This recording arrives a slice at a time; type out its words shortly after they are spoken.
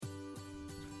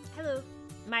Hello,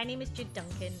 my name is Jude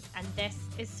Duncan, and this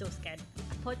is So Skin,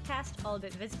 a podcast all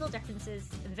about visible differences,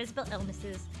 invisible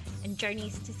illnesses, and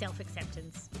journeys to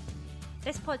self-acceptance.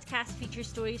 This podcast features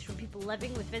stories from people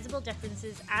living with visible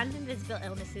differences and invisible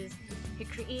illnesses who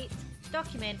create,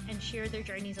 document, and share their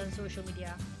journeys on social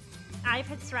media. I've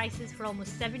had psoriasis for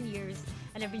almost 7 years,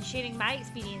 and I've been sharing my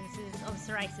experiences of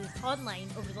psoriasis online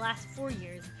over the last 4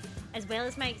 years, as well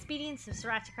as my experience of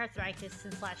psoriatic arthritis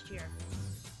since last year.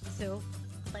 So,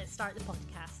 let's start the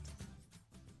podcast.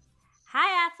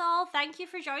 Hi Athol, thank you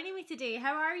for joining me today.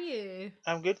 How are you?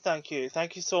 I'm good, thank you.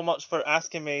 Thank you so much for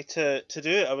asking me to do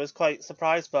it. I was quite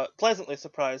surprised, but pleasantly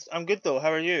surprised. I'm good though.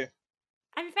 How are you?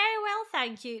 I'm very well,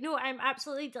 thank you. No, I'm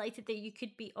absolutely delighted that you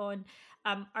could be on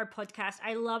our podcast.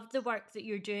 I love the work that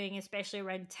you're doing, especially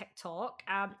around TikTok,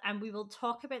 and we will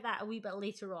talk about that a wee bit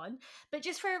later on. But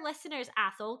just for our listeners,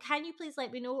 Athol, can you please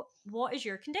let me know what is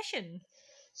your condition?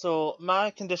 So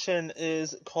my condition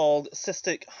is called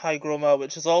cystic hygroma,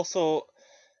 which has also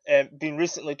been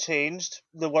recently changed,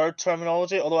 the word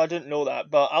terminology, although I didn't know that,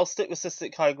 but I'll stick with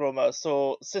cystic hygroma.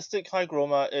 So cystic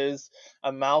hygroma is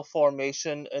a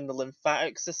malformation in the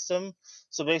lymphatic system.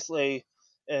 So basically,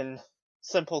 in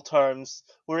simple terms,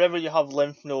 wherever you have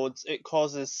lymph nodes, it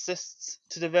causes cysts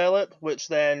to develop, which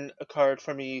then occurred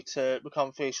for me to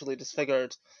become facially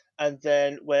disfigured. And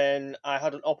then when I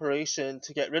had an operation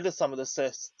to get rid of some of the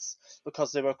cysts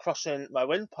because they were crushing my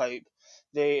windpipe,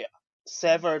 they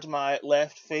severed my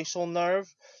left facial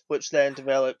nerve, which then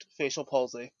developed facial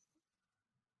palsy.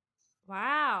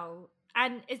 Wow.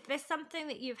 And is this something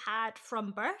that you've had from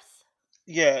birth?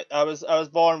 Yeah, I was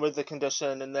born with the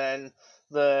condition, and then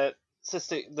the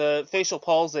facial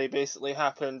palsy basically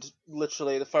happened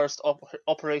literally the first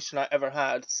operation I ever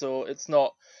had. So it's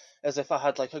not as if I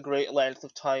had like a great length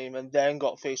of time and then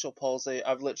got facial palsy.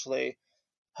 I've literally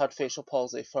had facial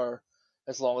palsy for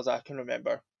as long as I can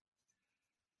remember.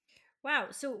 Wow.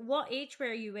 So what age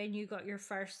were you when you got your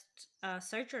first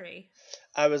surgery?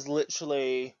 I was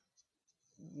literally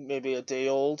maybe a day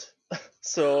old.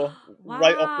 So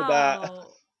right off the bat, Wow.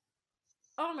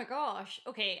 Oh my gosh.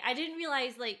 Okay, I didn't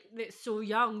realize like that so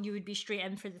young you would be straight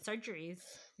in for the surgeries.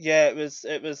 yeah, it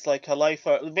was like a life.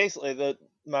 Basically,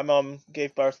 my mum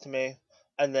gave birth to me,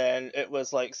 and then it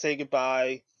was like say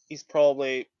goodbye. He's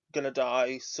probably gonna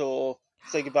die, so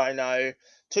say goodbye now.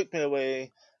 Took me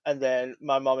away, and then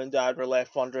my mum and dad were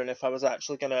left wondering if I was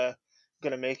actually gonna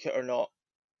make it or not.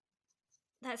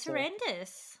 That's So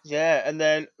horrendous. yeah, and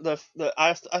then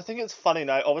I think it's funny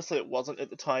now. Obviously, it wasn't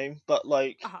at the time, but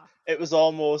like Uh-huh. it was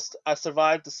almost I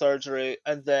survived the surgery,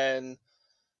 and then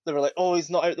they were like, "Oh, he's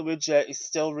not out of the woods yet. He's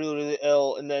still really, really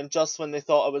ill." And then just when they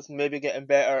thought I was maybe getting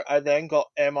better, I then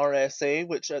got MRSA,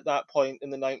 which at that point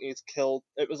in the 90s killed.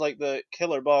 It was like the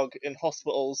killer bug in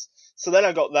hospitals. So then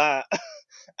I got that,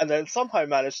 and then somehow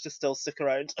managed to still stick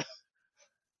around.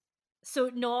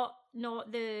 So not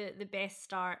the best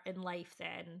start in life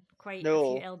then. Quite a few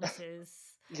No,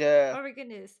 illnesses. yeah, Oh my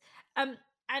goodness. Um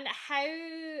and how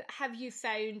have you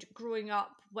found growing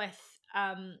up with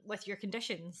your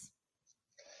conditions?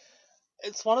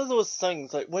 it's one of those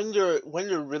things. Like when you're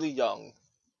really young,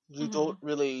 you don't Mhm.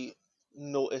 really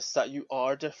notice that you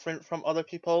are different from other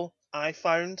people. I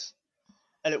found.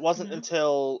 And it wasn't Mhm.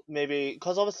 until maybe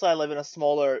because obviously I live in a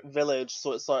smaller village,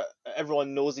 so it's like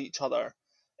everyone knows each other.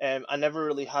 I never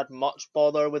really had much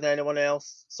bother with anyone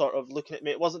else sort of looking at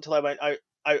me. It wasn't until I went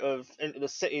out of into the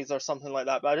cities or something like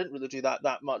that, but I didn't really do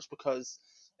that much because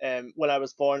when I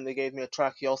was born they gave me a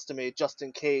tracheostomy just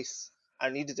in case I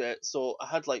needed it. So I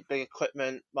had like big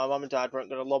equipment. My mum and dad weren't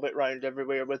going to lob it around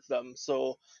everywhere with them,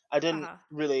 so Uh-huh.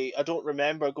 I don't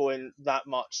remember going that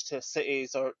much to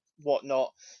cities or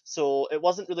whatnot. So it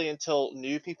wasn't really until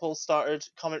new people started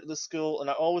coming to the school, and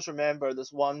I always remember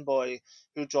this one boy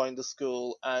who joined the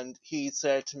school, and he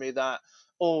said to me that,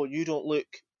 "Oh, you don't look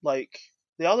like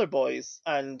the other boys,"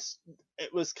 and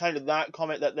it was kind of that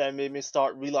comment that then made me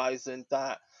start realizing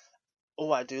that,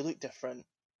 oh, I do look different,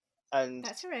 and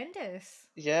That's horrendous.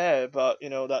 yeah, but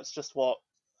that's just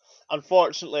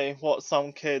unfortunately what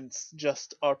some kids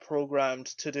just are programmed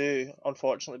to do,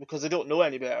 unfortunately, because they don't know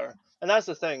any better. And that's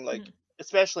the thing, like, Mhm.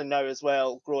 especially now as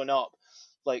well, growing up,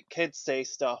 like, kids say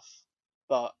stuff,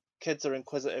 but kids are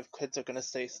inquisitive, kids are going to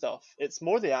say stuff. It's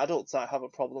more the adults that I have a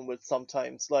problem with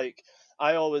sometimes. Like,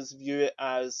 I always view it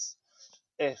as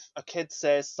if a kid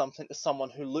says something to someone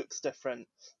who looks different,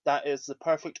 that is the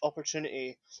perfect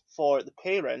opportunity for the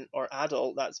parent or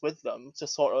adult that's with them to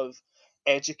sort of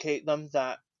educate them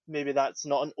that maybe that's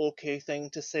not an okay thing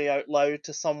to say out loud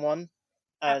to someone.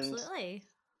 And Absolutely.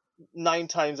 9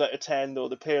 times out of 10 though,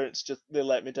 the parents just, they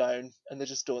let me down and they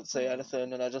just don't say Oh.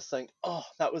 anything, and I just think, oh,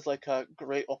 that was like a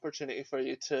great opportunity for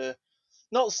you to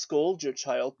not scold your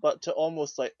child, but to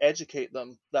almost like educate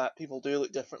them that people do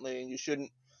look differently and you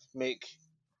shouldn't make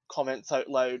comments out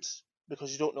loud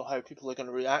because you don't know how people are going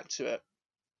to react to it.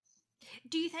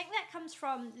 Do you think that comes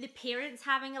from the parents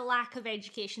having a lack of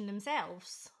education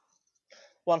themselves?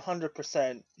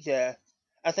 100%, yeah.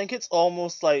 I think it's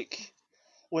almost like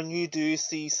when you do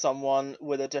see someone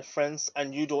with a difference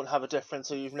and you don't have a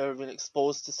difference, or you've never been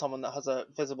exposed to someone that has a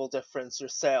visible difference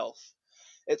yourself,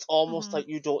 it's almost Mm-hmm. like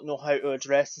you don't know how to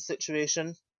address the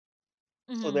situation.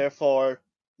 So Mm-hmm. therefore,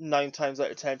 9 times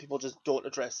out of 10, people just don't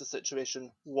address the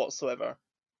situation whatsoever.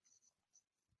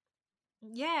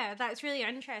 Yeah, that's really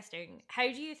interesting. How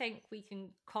do you think we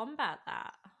can combat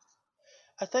that?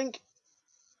 I think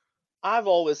I've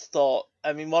always thought,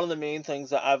 I mean, one of the main things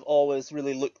that I've always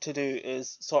really looked to do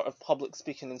is sort of public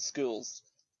speaking in schools,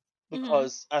 Mm-hmm.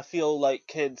 because I feel like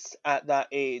kids at that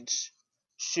age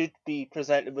should be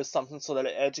presented with something so that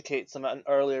it educates them at an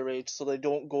earlier age so they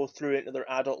don't go through into their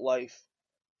adult life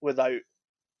without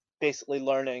basically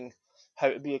learning how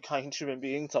to be a kind human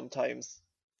being sometimes.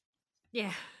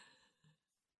 Yeah.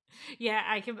 Yeah,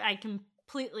 I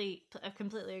completely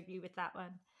agree with that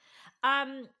one.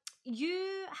 Um,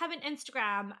 you have an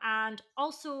Instagram and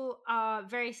also a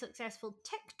very successful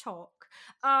TikTok.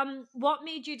 What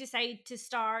made you decide to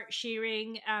start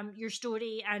sharing your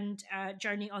story and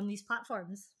journey on these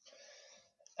platforms?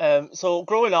 So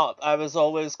growing up, I was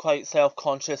always quite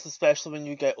self-conscious, especially when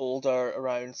you get older,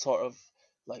 around sort of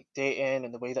like dating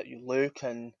and the way that you look,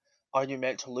 and are you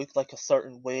meant to look like a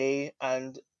certain way?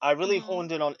 And I really Mm-hmm.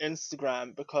 honed in on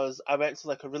Instagram because I went to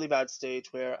like a really bad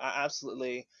stage where I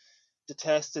absolutely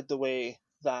detested the way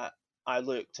that I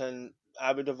looked, and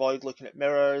I would avoid looking at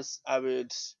mirrors. I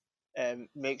would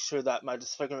make sure that my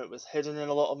disfigurement was hidden in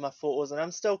a lot of my photos, and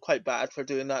I'm still quite bad for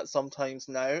doing that sometimes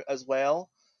now as well.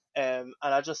 And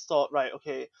I just thought, right,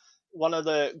 okay, one of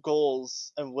the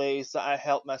goals and ways that I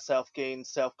helped myself gain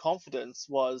self confidence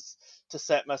was to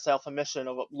set myself a mission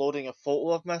of uploading a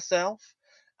photo of myself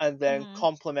and then Mm-hmm.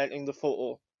 complimenting the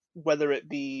photo, whether it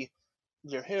be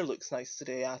your hair looks nice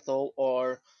today, Athol,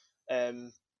 or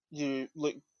um, you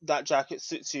look, that jacket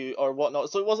suits you, or whatnot.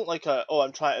 So it wasn't like a, oh,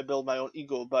 I'm trying to build my own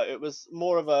ego, but it was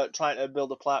more of a trying to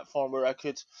build a platform where I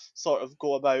could sort of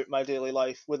go about my daily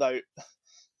life without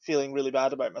feeling really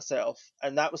bad about myself.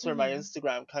 And that was where my Mm-hmm.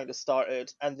 Instagram kind of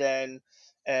started. And then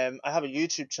I have a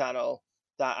YouTube channel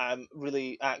that I'm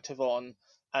really active on.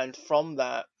 And from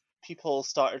that, people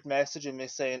started messaging me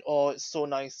saying, oh, it's so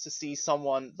nice to see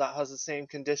someone that has the same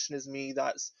condition as me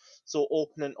that's so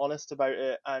open and honest about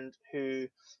it and who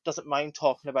doesn't mind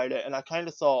talking about it. And I kind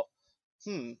of thought,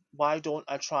 why don't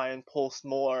I try and post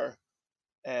more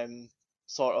um,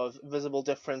 sort of visible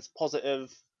difference,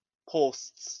 positive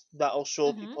posts that'll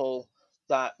show Mm-hmm. people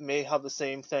that may have the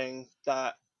same thing,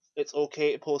 that it's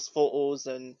okay to post photos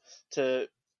and to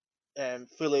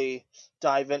fully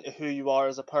dive into who you are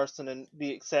as a person and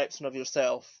be accepting of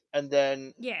yourself. And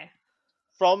then Yeah.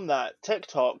 from that,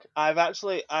 TikTok,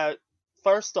 I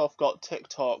first off got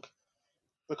TikTok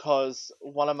because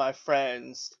one of my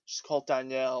friends, she's called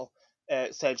Danielle,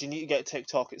 said you need to get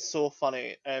TikTok. It's so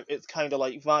funny. It's kind of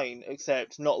like Vine,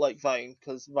 except not like Vine,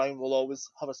 because Vine will always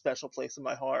have a special place in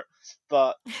my heart.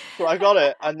 But so I got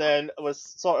it, and then I was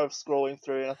sort of scrolling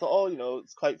through, and I thought, oh,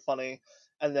 it's quite funny.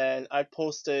 And then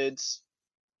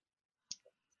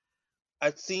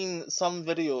I'd seen some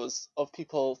videos of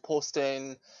people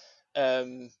posting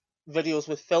um, videos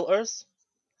with filters,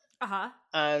 Uh-huh.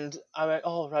 and I went,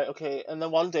 oh right, okay. And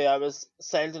then one day I was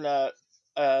sending a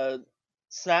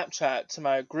Snapchat to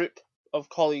my group of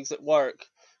colleagues at work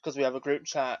because we have a group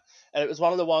chat, and it was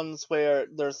one of the ones where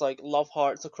there's like love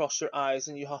hearts across your eyes,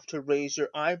 and you have to raise your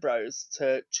eyebrows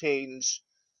to change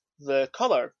the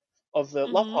color of the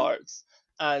love Mm-hmm. hearts.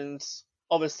 And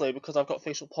obviously, because I've got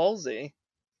facial palsy,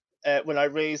 when I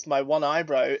raised my one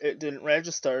eyebrow, it didn't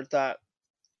register that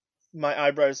my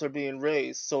eyebrows were being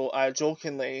raised, so I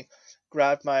jokingly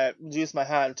used my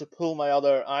hand to pull my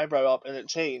other eyebrow up, and it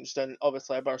changed. And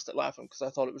obviously, I burst out laughing because I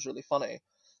thought it was really funny.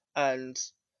 And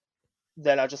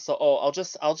then I just thought, oh,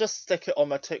 I'll just stick it on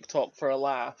my TikTok for a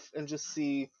laugh and just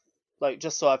see, like,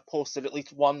 just so I've posted at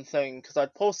least one thing, because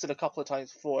I'd posted a couple of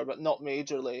times before, but not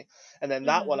majorly. And then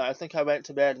that Mm-hmm. one, I think I went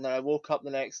to bed, and then I woke up the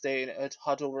next day and it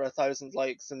had over 1,000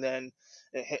 likes, and then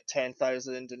it hit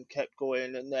 10,000 and kept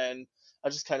going. And then I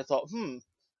just kind of thought,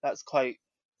 that's quite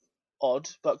odd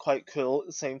but quite cool at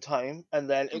the same time. And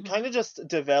then it Mm-hmm. kind of just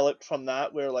developed from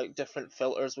that, where like different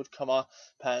filters would come up,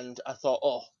 and I thought,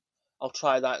 oh, I'll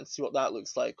try that and see what that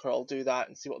looks like, or I'll do that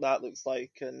and see what that looks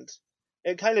like, and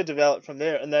it kind of developed from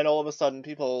there. And then all of a sudden,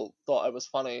 people thought I was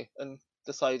funny and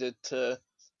decided to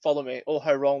follow me. Oh,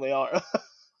 how wrong they are!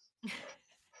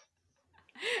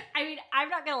 I mean, I'm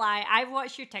not gonna lie. I've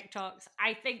watched your TikToks.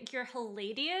 I think you're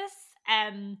hilarious.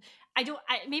 I don't.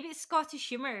 Maybe it's Scottish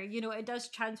humor. You know, it does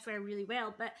transfer really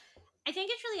well. But I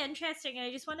think it's really interesting, and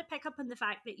I just want to pick up on the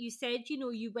fact that you said, you know,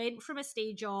 you went from a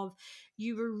stage of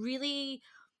you were really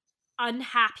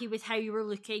unhappy with how you were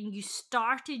looking. You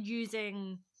started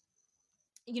using,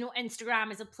 you know,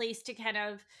 Instagram as a place to kind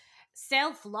of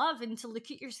self love and to look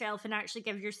at yourself and actually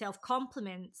give yourself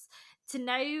compliments, to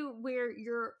now where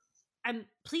you're, and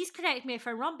please correct me if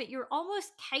I'm wrong, but you're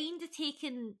almost kind of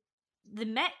taking the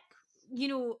mick, you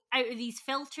know, out of these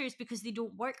filters because they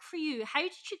don't work for you. How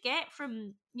did you get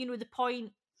from, you know, the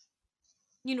point,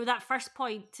 you know, that first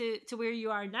point to where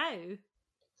you are now?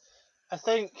 I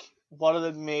think one of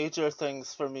the major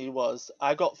things for me was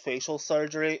I got facial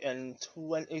surgery in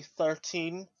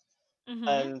 2013, Mm-hmm.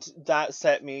 and that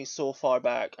set me so far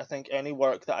back. I think any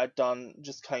work that I'd done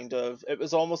just kind of, it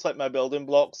was almost like my building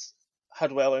blocks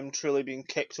had well and truly been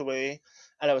kicked away,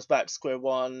 and I was back to square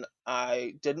one.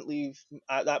 I didn't leave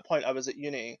at that point. I was at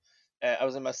uni. I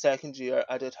was in my second year.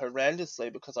 I did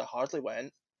horrendously because I hardly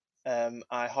went.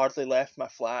 I hardly left my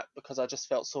flat because I just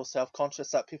felt so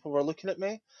self-conscious that people were looking at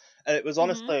me, and it was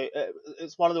Mm-hmm. honestly,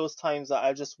 it's one of those times that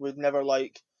I just would never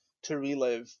like to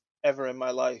relive ever in my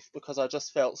life, because I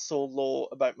just felt so low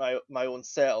about my own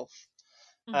self.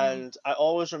 Mm-hmm. And I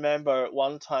always remember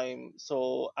one time,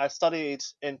 so I studied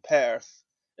in Perth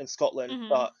in Scotland, Mm-hmm.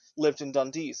 but lived in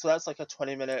Dundee, so that's like a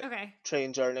 20-minute Okay.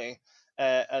 train journey.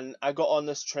 And I got on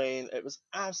this train. It was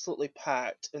absolutely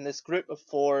packed, in this group of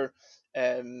four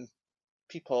um,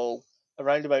 people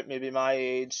around about maybe my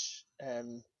age,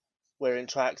 wearing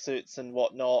tracksuits and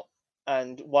whatnot.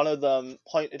 And one of them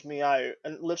pointed me out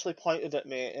and literally pointed at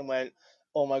me and went,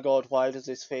 "Oh my God, why does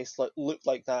his face look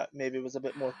like that? Maybe it was a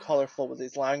bit more colourful with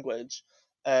his language."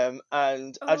 And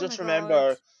I Oh my just god.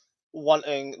 remember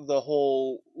wanting the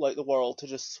whole, like, the world to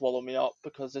just swallow me up,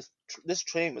 because this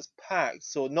train was packed.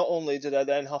 So not only did I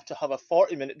then have to have a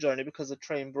 40-minute journey because the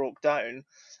train broke down,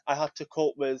 I had to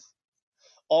cope with,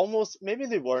 almost, maybe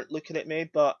they weren't looking at me,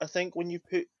 but I think when you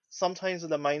put sometimes in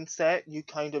the mindset, you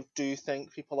kind of do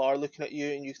think people are looking at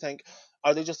you, and you think,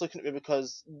 are they just looking at me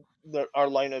because our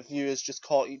line of view has just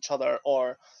caught each other,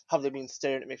 or have they been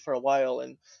staring at me for a while?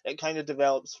 And it kind of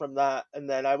develops from that. And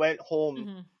then I went home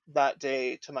Mm-hmm. that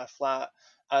day to my flat,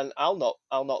 and I'll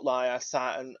not lie, I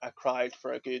sat and I cried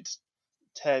for a good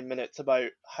 10 minutes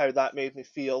about how that made me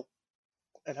feel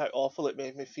and how awful it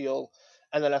made me feel.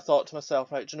 And then I thought to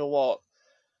myself, right, do you know what?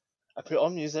 I put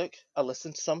on music, I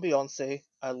listened to some Beyonce,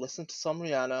 I listened to some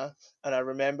Rihanna, and I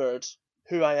remembered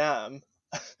who I am.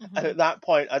 And Mm-hmm. at that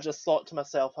point, I just thought to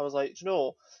myself, I was like,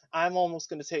 I'm almost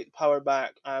going to take the power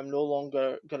back. I'm no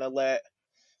longer going to let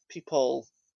people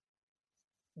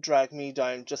drag me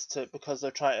down just to because they're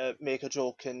trying to make a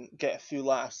joke and get a few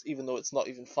laughs, even though it's not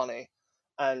even funny.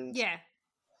 And Yeah.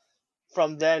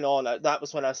 from then on, that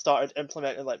was when I started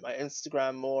implementing like my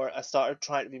Instagram more. I started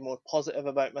trying to be more positive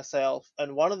about myself.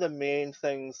 And one of the main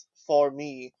things for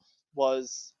me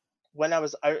was, when I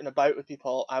was out and about with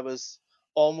people, I was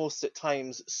almost at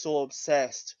times so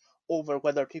obsessed over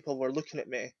whether people were looking at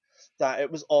me that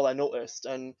it was all I noticed.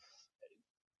 And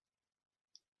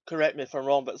correct me if I'm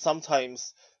wrong, but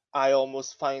sometimes I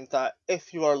almost find that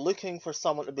if you are looking for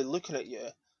someone to be looking at you,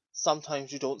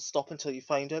 sometimes you don't stop until you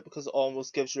find it, because it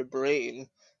almost gives your brain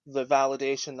the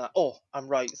validation that, oh, I'm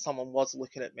right, someone was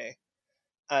looking at me.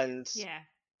 And Yeah.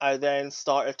 I then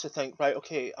started to think, right,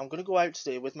 okay, I'm going to go out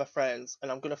today with my friends and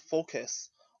I'm going to focus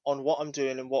on what I'm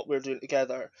doing and what we're doing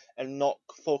together, and not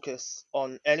focus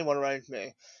on anyone around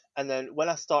me. And then when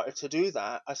I started to do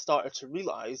that, I started to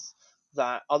realize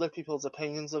that other people's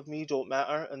opinions of me don't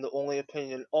matter, and the only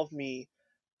opinion of me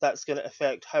that's going to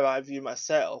affect how I view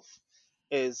myself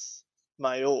is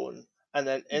my own. And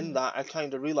then in Mm-hmm. that, I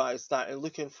kind of realized that in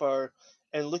looking for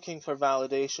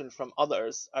validation from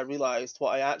others, I realized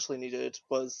what I actually needed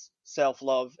was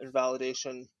self-love and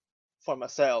validation for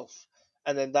myself.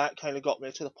 And then that kind of got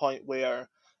me to the point where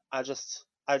I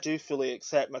do fully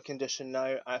accept my condition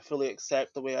now. I fully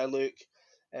accept the way I look.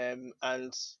 And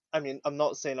I mean, I'm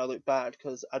not saying I look bad,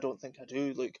 because I don't think I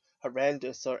do look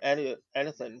horrendous or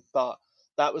anything, but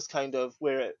that was kind of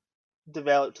where it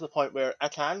developed to the point where I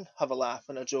can have a laugh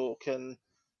and a joke, and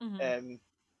Mm-hmm. um,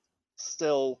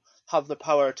 still have the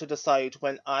power to decide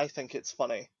when I think it's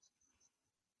funny,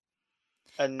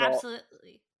 and not,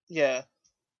 Absolutely. yeah,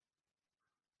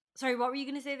 Sorry, what were you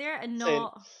going to say there? And saying,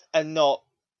 not. and not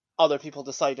other people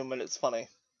deciding when it's funny.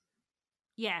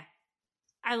 Yeah,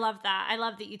 I love that. I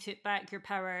love that you took back your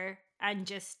power and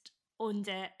just owned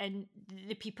it. And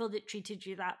the people that treated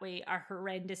you that way are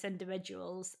horrendous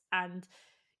individuals. And,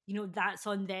 that's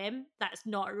on them. That's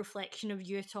not a reflection of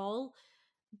you at all.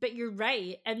 But you're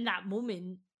right. In that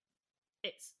moment,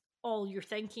 it's all you're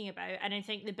thinking about. And I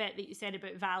think the bit that you said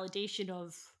about validation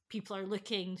of people are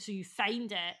looking, so you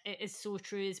find it is so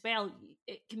true as well.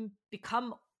 It can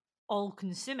become all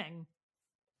consuming.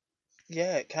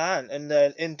 Yeah, it can. And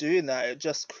then in doing that, it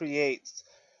just creates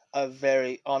a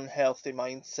very unhealthy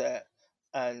mindset.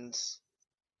 And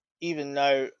even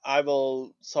now, I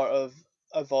will sort of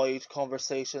avoid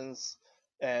conversations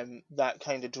that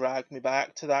kind of drag me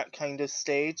back to that kind of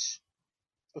stage,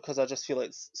 because I just feel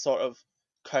it's sort of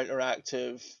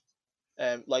counteractive.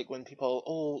 Like when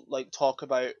people like talk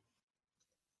about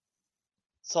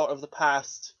sort of the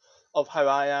past of how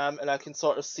I am, and I can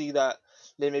sort of see that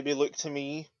they maybe look to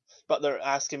me, but they're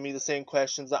asking me the same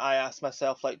questions that I asked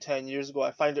myself like 10 years ago.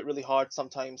 I find it really hard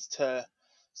sometimes to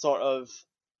sort of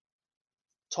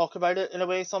talk about it in a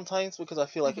way sometimes, because I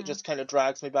feel like it Mm-hmm. just kind of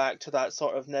drags me back to that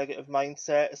sort of negative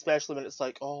mindset, especially when it's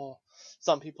like, oh,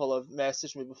 some people have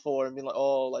messaged me before and been like,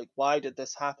 oh, like, why did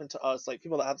this happen to us? Like,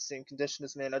 people that have the same condition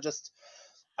as me, and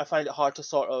I find it hard to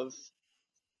sort of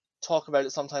talk about it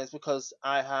sometimes, because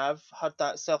I have had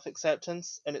that self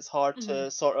acceptance, and it's hard Mm-hmm. to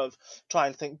sort of try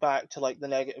and think back to like the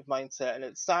negative mindset. And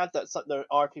it's sad that there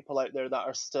are people out there that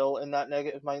are still in that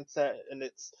negative mindset, and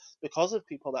it's because of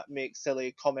people that make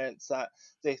silly comments that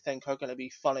they think are going to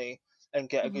be funny and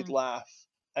get a good Mm-hmm. laugh.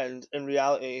 And in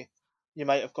reality, you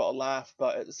might have got a laugh,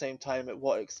 but at the same time, at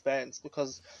what expense?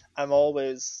 Because I'm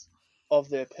always of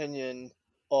the opinion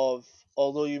of,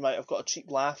 although you might have got a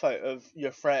cheap laugh out of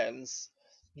your friends,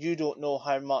 you don't know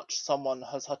how much someone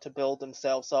has had to build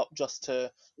themselves up just to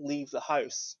leave the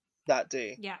house that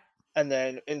day. Yeah. And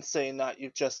then in saying that,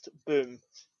 you've just, boom,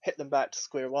 hit them back to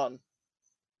square one.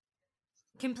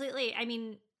 Completely. I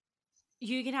mean,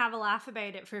 you can have a laugh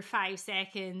about it for 5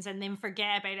 seconds and then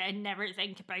forget about it and never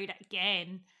think about it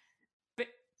again. But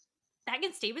that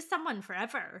can stay with someone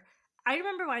forever. I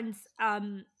remember once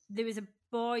there was a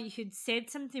boy who'd said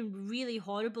something really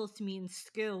horrible to me in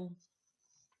school.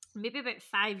 Maybe about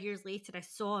 5 years later, I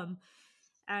saw him,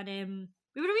 and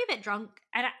we were a wee bit drunk,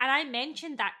 and I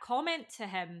mentioned that comment to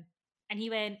him, and he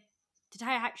went, "Did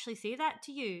I actually say that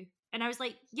to you?" And I was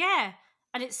like, "Yeah."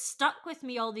 And it stuck with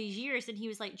me all these years. And he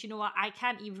was like, "Do you know what? I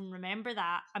can't even remember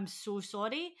that. I'm so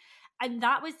sorry." And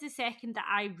that was the second that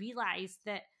I realized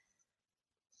that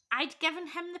I'd given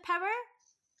him the power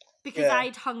because Yeah.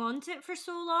 I'd hung on to it for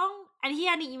so long, and he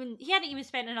hadn't even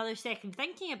spent another second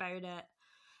thinking about it.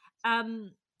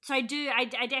 So I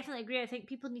definitely agree. I think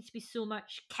people need to be so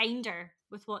much kinder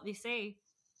with what they say.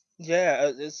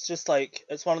 Yeah, it's just like,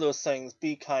 it's one of those things,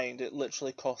 be kind, it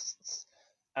literally costs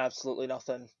absolutely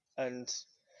nothing. And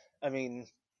I mean,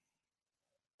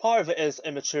 part of it is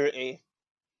immaturity.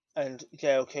 And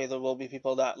yeah, okay, there will be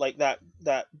people that, like that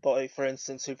boy, for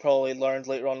instance, who probably learned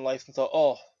later on in life and thought,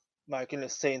 oh my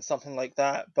goodness, saying something like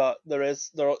that. But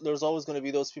there's always going to be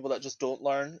those people that just don't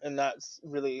learn, and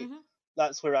Hmm.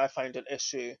 that's where I find an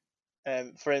issue.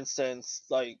 For instance,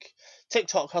 like,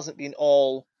 TikTok hasn't been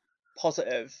all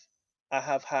positive. I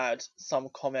have had some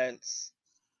comments,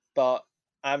 but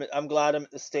I'm glad I'm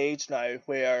at the stage now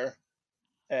where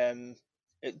um,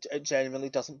 it genuinely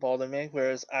doesn't bother me.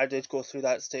 Whereas I did go through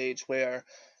that stage where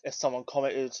if someone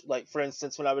commented, like for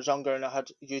instance, when I was younger and I had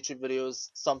YouTube videos,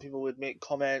 some people would make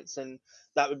comments, and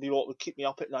that would be what would keep me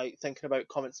up at night, thinking about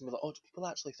comments and be like, oh, do people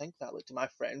actually think that? Like, do my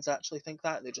friends actually think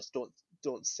that? And they just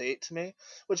don't say it to me,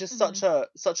 which is Hmm.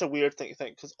 such a weird thing to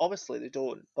think, because obviously they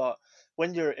don't. But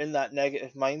when you're in that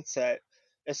negative mindset,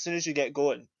 as soon as you get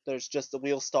going, there's just the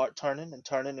wheels start turning and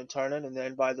turning and turning, and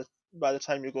then by the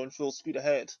time you're going full speed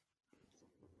ahead.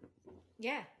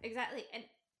 Yeah, exactly. And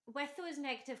with those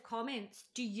negative comments,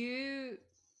 do you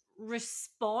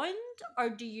respond or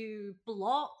do you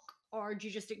block or do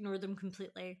you just ignore them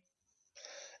completely?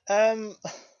 Um,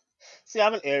 See,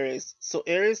 I'm an Aries, so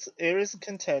Aries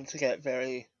can tend to get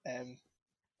very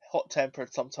hot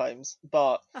tempered sometimes,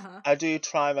 but Uh huh. I do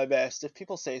try my best. If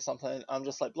people say something, I'm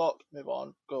just like, block, move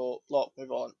on, go, block,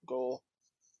 move on, go.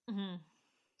 Hmm.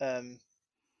 Um,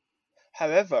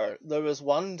 However, there was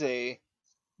one day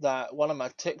that one of my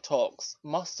TikToks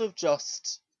must have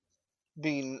just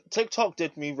been, TikTok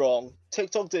did me wrong.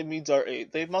 TikTok did me dirty.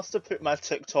 They must have put my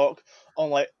TikTok on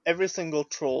like every single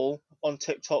troll on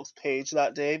TikTok's page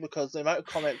that day, because the amount of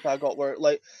comments I got were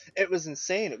like, it was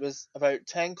insane. It was about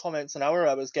 10 comments an hour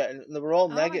I was getting, and they were all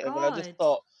Oh my negative, and I just god.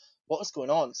 thought, what is going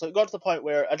on? So it got to the point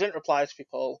where I didn't reply to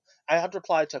people. I had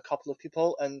replied to a couple of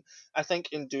people, and I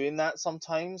think in doing that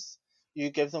sometimes you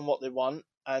give them what they want,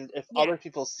 and if Yeah. other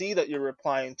people see that you're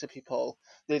replying to people,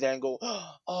 they then go,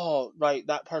 oh, right,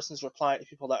 that person's replying to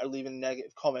people that are leaving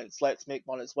negative comments, let's make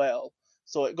one as well.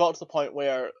 So it got to the point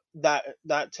where that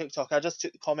TikTok, I just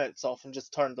took the comments off and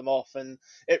just turned them off, and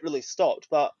it really stopped.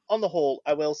 But on the whole,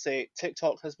 I will say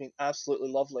TikTok has been absolutely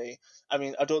lovely. I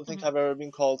mean, I don't think Mhm. I've ever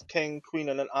been called king, queen,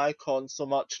 and an icon so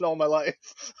much in all my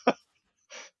life.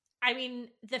 I mean,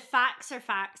 the facts are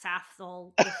facts,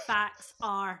 Athol. The facts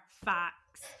are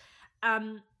facts.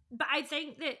 But I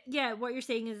think that, yeah, what you're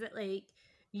saying is that, like,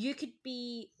 you could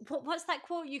be what's that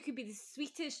quote? You could be the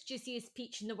sweetest, juiciest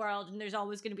peach in the world, and there's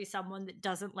always going to be someone that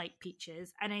doesn't like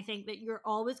peaches. And I think that you're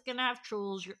always going to have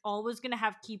trolls. You're always going to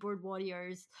have keyboard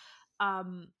warriors.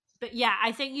 Um, but yeah,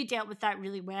 I think you dealt with that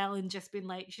really well and just been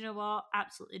like, you know what,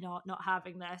 absolutely not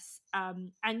having this.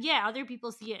 And yeah, other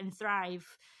people see it and thrive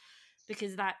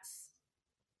because that's,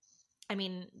 I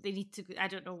mean, they need to, I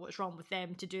don't know what's wrong with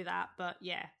them to do that, but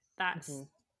yeah, that's Mhm.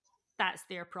 that's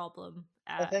their problem,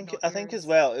 I not think as yours.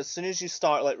 well, as soon as you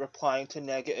start like replying to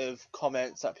negative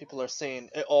comments that people are saying,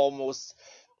 it almost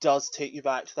does take you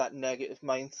back to that negative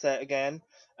mindset again,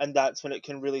 and that's when it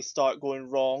can really start going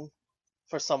wrong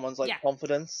for someone's like Yeah.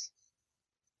 confidence.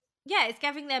 Yeah, it's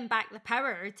giving them back the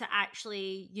power to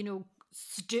actually,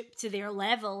 stoop to their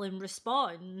level and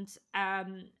respond.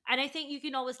 And I think you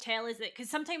can always tell is that because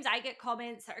sometimes I get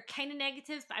comments that are kind of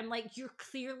negative, but I'm like, you're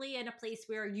clearly in a place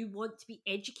where you want to be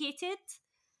educated.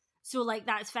 So like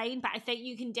that's fine. But I think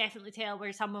you can definitely tell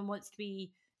where someone wants to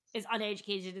be is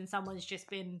uneducated and someone's just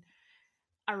been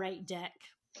a right dick.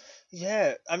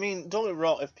 Yeah, I mean, don't get me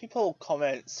wrong, if people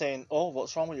comment saying, oh,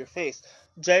 what's wrong with your face,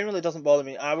 generally doesn't bother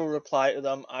me. I will reply to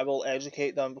them, I will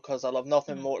educate them because I love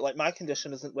nothing Mhm. more. Like, my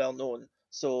condition isn't well known.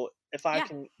 So if I Yeah.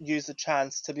 can use the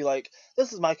chance to be like,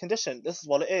 this is my condition, this is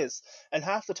what it is. And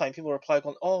half the time people reply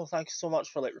going, oh, thank you so much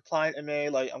for like replying to me.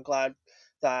 Like, I'm glad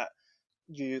that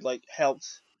you like helped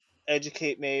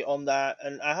educate me on that.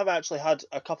 And I have actually had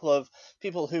a couple of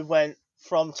people who went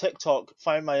from TikTok,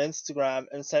 found my Instagram,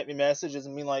 and sent me messages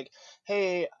and been like,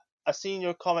 "Hey, I seen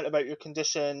your comment about your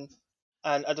condition,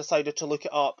 and I decided to look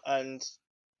it up and."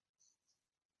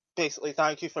 Basically,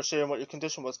 thank you for sharing what your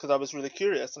condition was because I was really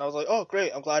curious and I was like, oh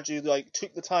great, I'm glad you like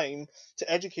took the time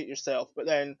to educate yourself. But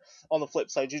then on the flip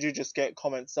side, you do just get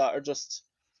comments that are just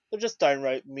they're just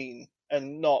downright mean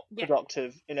and not Yeah.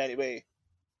 productive in any way.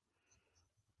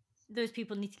 Those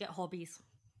people need to get hobbies.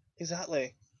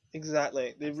 Exactly.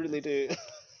 Exactly. They really Absolutely. do.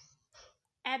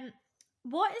 Um,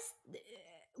 what is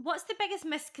what's the biggest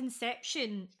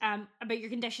misconception about your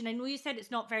condition? I know you said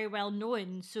it's not very well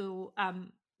known, so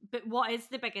but what is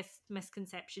the biggest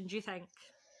misconception? Do you think?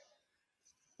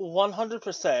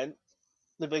 100%.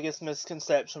 The biggest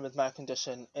misconception with my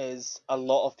condition is a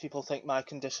lot of people think my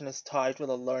condition is tied with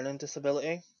a learning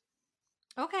disability.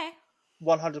 Okay.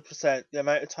 100%. The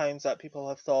amount of times that people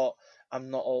have thought I'm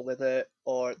not all with it,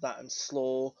 or that I'm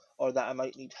slow, or that I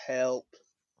might need help,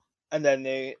 and then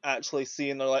they actually see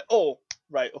and they're like, oh,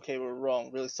 right, okay, we're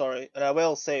wrong, really sorry. And I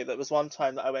will say that was one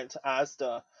time that I went to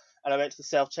Asda and I went to the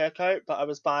self checkout, but I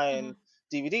was Hmm. buying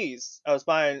DVDs.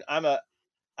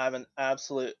 I'm an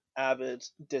absolute avid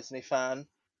Disney fan,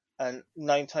 and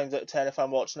 9 times out of 10, if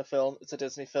I'm watching a film, it's a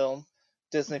Disney film.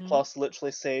 Disney Hmm. Plus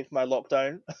literally saved my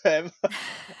lockdown.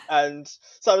 And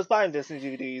so I was buying Disney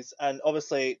DVDs, and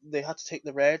obviously they had to take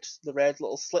the red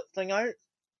little slip thing out.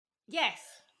 Yes.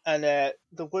 And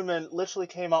the woman literally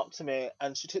came up to me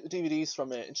and she took the DVDs from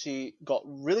me and she got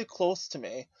really close to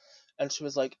me and she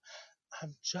was like,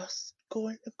 I'm just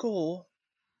going to go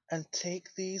and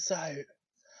take these out.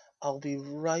 I'll be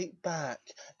right back.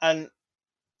 And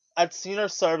I'd seen her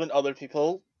serving other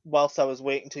people whilst I was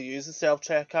waiting to use the self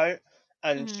checkout,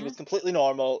 and she was Hmm. completely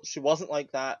normal. She wasn't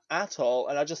like that at all.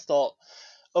 And I just thought,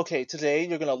 okay, today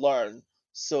you're going to learn.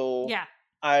 So Yeah.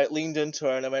 I leaned into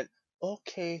her and I went,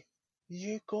 okay,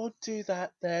 you go do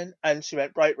that then. And she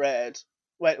went bright red,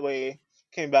 went away,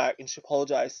 came back, and she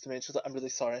apologized to me. And she was like, I'm really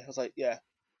sorry. I was like, yeah,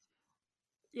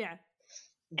 Yeah. Is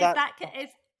that's that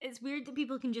it's weird that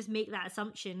people can just make that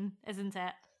assumption, isn't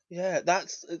it? yeah,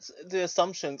 that's it's the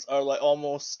assumptions are like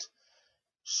almost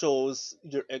shows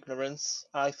your ignorance.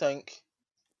 I think.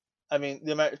 I mean,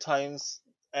 the amount of times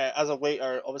as a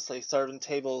waiter, obviously serving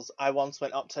tables, I once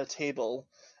went up to a table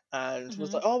and was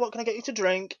Hmm. like, "Oh, what can I get you to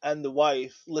drink?" And the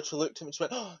wife literally looked at me and she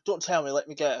went, "Oh, don't tell me, let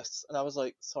me guess." And I was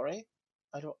like, "Sorry,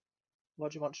 I don't.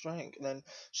 What do you want to drink?" And then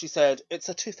she said, "It's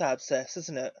a tooth abscess,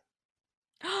 isn't it?"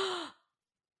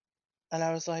 And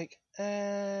I was like,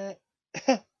 no."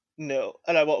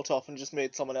 And I walked off and just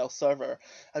made someone else serve her.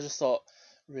 I just thought,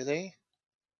 really,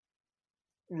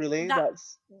 really, That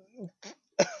that's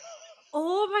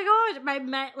oh my god,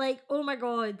 my like oh my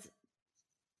god.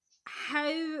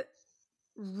 how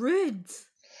rude.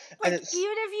 And Like,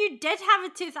 even if you did have a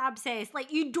tooth abscess,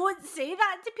 like, you don't say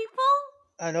that to people.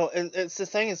 I know, and it's the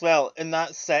thing as well, in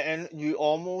that setting, you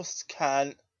almost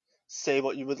can't say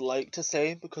what you would like to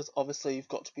say because obviously you've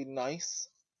got to be nice.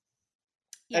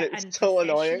 And Yeah, it's and so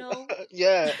annoying. professional.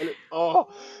 Yeah, and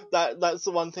that's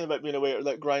the one thing about being a waiter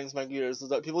that grinds my gears is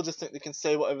that people just think they can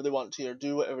say whatever they want to you or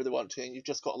do whatever they want to you, and you've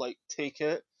just got to like take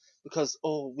it because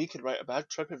we could write a bad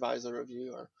TripAdvisor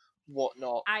review or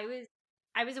whatnot.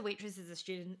 I was a waitress as a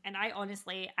student, and I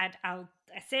honestly, I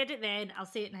said it then, I'll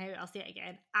say it now, I'll say it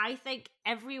again. I think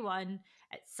everyone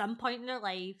at some point in their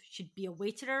life should be a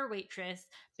waiter or a waitress,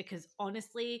 because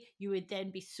honestly, you would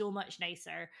then be so much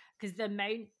nicer. Because the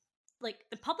amount, like,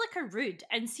 the public are rude,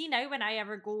 and see, now when I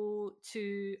ever go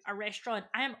to a restaurant,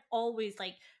 I am always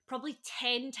like probably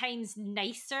 10 times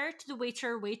nicer to the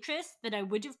waiter or waitress than I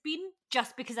would have been,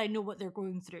 just because I know what they're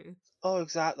going through. Oh,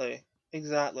 exactly,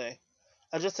 exactly.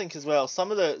 I just think as well some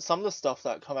of the stuff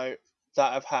that come out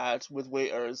that I've had with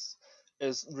waiters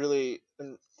is really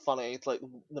funny. It's like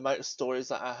the amount of stories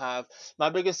that I have. My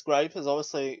biggest gripe is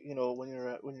obviously when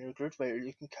you're a group waiter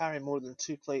you can carry more than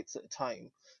two plates at a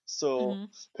time. So Hmm.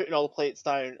 putting all the plates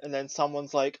down and then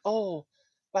someone's like, oh,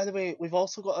 by the way, we've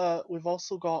also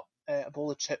got a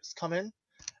bowl of chips coming,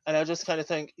 and I just kind of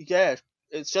think, yeah,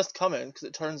 it's just coming because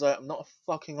it turns out I'm not a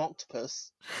fucking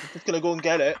octopus. I'm just gonna go and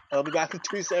get it. I'll be back in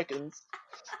 2 seconds.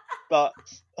 But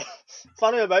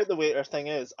funny about the waiter thing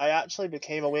is, I actually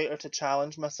became a waiter to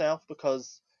challenge myself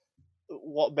because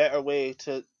what better way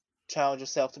to challenge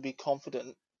yourself to be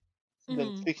confident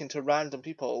than Hmm. speaking to random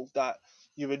people that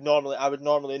I would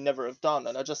normally never have done,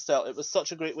 and I just felt it was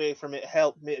such a great way for me to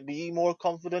help me to be more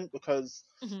confident because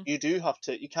Hmm. you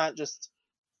can't just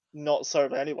not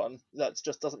serve anyone. That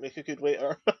just doesn't make a good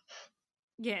waiter.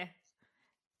 Yeah,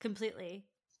 completely.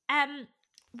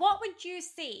 What would you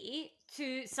say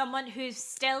to someone who's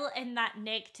still in that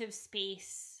negative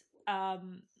space?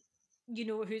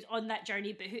 Who's on that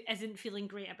journey but who isn't feeling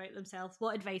great about themselves?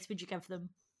 What advice would you give them?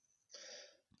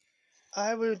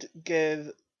 I would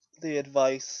give the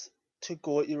advice to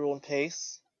go at your own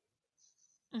pace.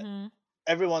 Mm-hmm.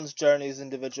 Everyone's journey is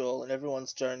individual and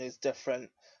everyone's journey is different.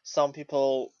 Some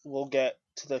people will get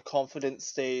to the confidence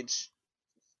stage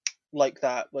like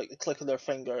that, like the click of their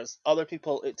fingers. Other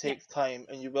people, it Yeah. takes time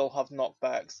and you will have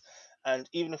knockbacks. And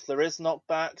even if there is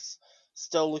knockbacks,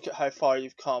 still look at how far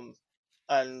you've come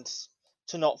and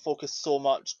to not focus so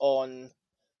much on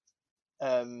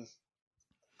um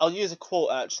I'll use a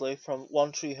quote actually from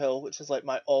One Tree Hill, which is like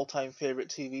my all-time favorite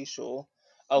TV show.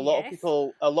 Yes. A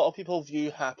lot of people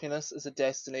view happiness as a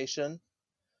destination,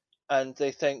 and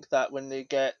they think that when they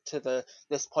get to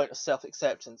this point of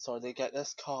self-acceptance, or they get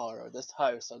this car or this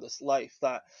house or this life,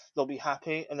 that they'll be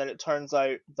happy. And then it turns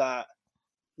out that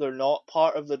they're not.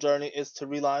 Part of the journey is to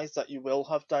realize that you will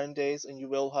have down days and you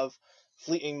will have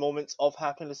fleeting moments of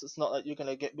happiness. It's not that you're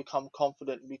going to become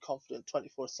confident and be confident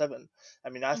 24/7. I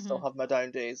mean, I still Mm-hmm. have my down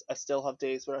days. I still have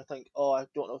days where I think, oh, I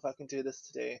don't know if I can do this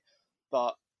today.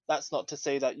 But that's not to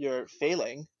say that you're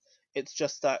failing. It's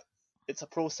just that it's a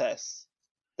process.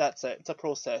 That's it. It's a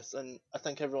process, and I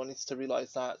think everyone needs to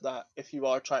realize that if you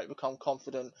are trying to become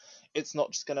confident, it's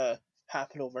not just going to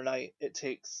happen overnight. It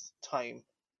takes time.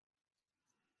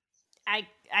 I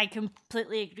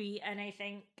completely agree, and I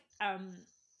think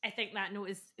that note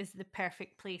is the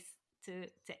perfect place to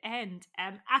end.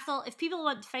 Athol, if people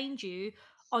want to find you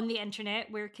on the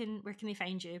internet, where can they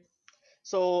find you?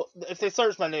 So if they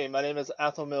search my name is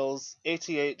Athol Mills,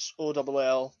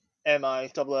 ATHOLLMILLS.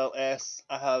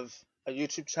 I have a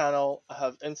YouTube channel, I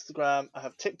have Instagram, I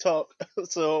have TikTok,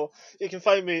 so you can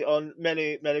find me on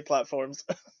many, many platforms.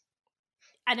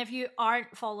 And if you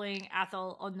aren't following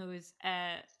Athol on those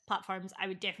platforms, I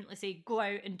would definitely say go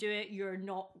out and do it. You're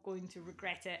not going to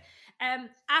regret it.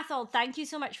 Athol, thank you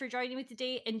so much for joining me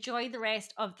today. Enjoy the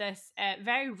rest of this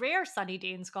very rare sunny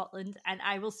day in Scotland, and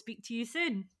I will speak to you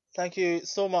soon. Thank you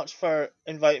so much for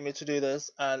inviting me to do this,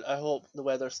 and I hope the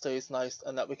weather stays nice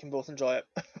and that we can both enjoy it.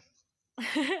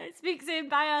 Speak soon.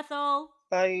 Bye, Athol.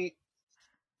 Bye.